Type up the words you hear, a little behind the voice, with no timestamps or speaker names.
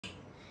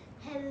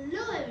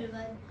Hello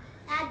everyone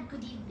and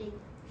good evening.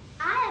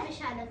 I am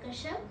Ishana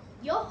Kashyap,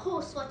 your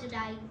host for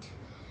tonight.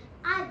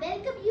 I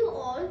welcome you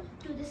all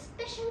to this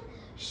special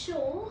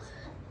show,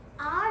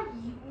 Are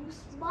You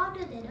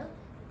Smarter Than a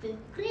Fifth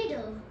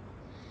Grader?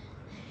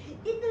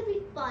 It will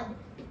be fun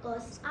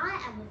because I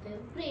am a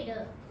fifth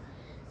grader.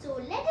 So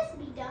let us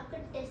meet our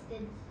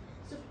contestants.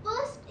 So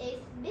first is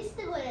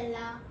Mr.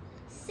 Gorilla,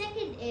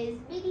 second is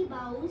Minnie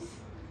Mouse,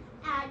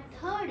 and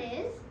third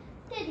is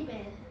Teddy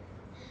Bear.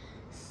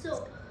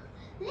 So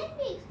let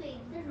me explain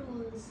the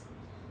rules.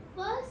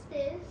 First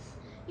is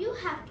you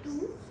have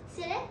to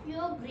select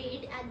your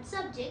grade and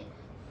subject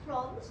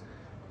from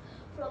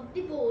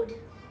the board.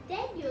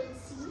 Then you'll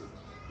see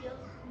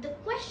the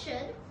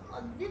question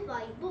on the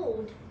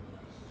whiteboard.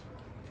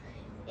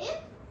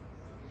 If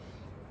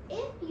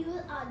you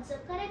will answer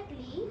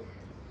correctly,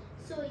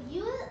 so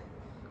you'll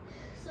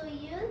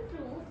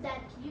prove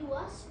that you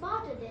are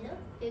smarter than a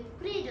fifth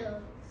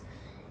grader.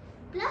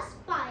 Plus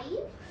 5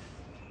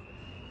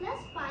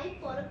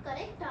 for a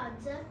correct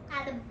answer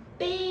and a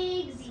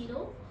big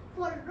 0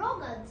 for a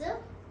wrong answer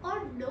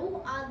or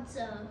no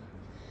answer.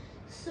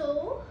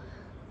 So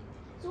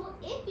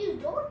if you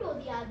don't know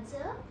the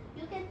answer,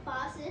 you can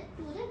pass it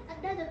to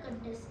another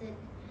contestant.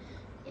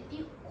 If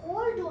you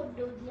all don't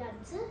know the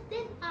answer,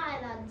 then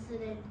I'll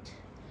answer it.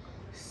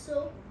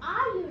 So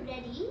are you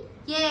ready?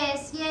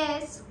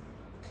 Yes.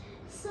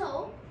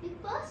 So the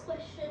first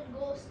question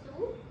goes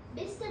to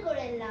Mr.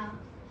 Gorilla.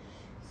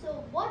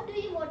 So what do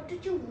you want to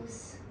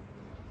choose?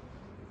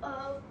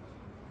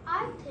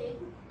 I think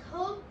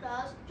third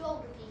class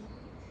geography.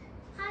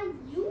 Are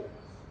you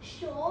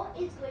sure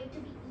it's going to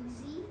be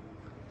easy?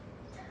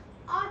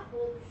 I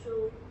hope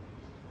so.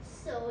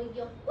 So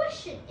your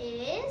question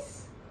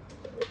is,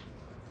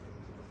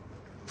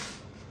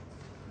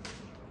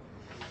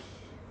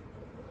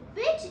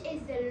 which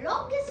is the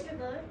longest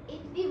river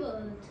in the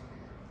world?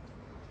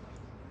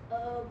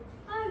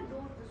 I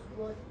know this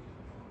one.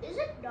 Is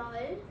it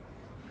Nile?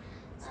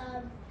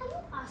 Are you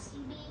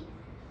asking me?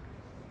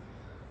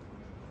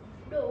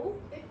 No,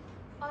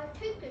 I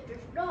think it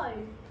is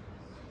Nile.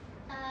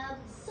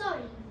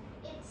 Sorry,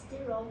 it's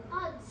the wrong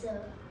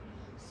answer.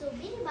 So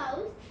Minnie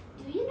Mouse,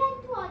 do you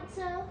like to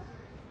answer?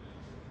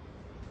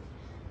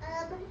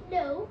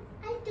 No,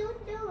 I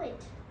don't know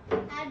it.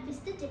 And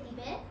Mr. Teddy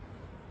Bear?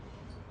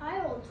 I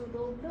also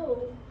don't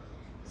know.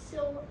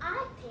 So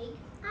I think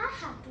I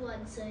have to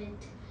answer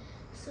it.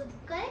 So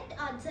the correct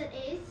answer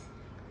is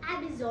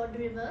Amazon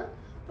River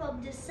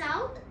from the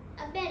South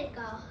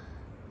America.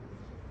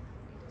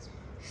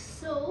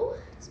 So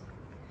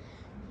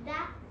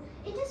that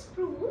it is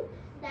proved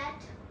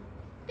that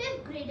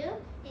fifth grader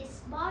is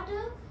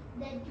smarter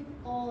than you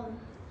all.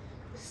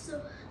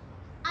 So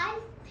I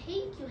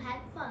think you had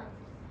fun.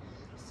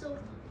 So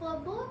for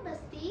more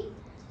masti,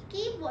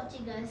 keep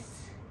watching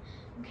us.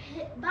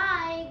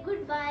 Bye,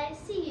 goodbye,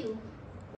 see you.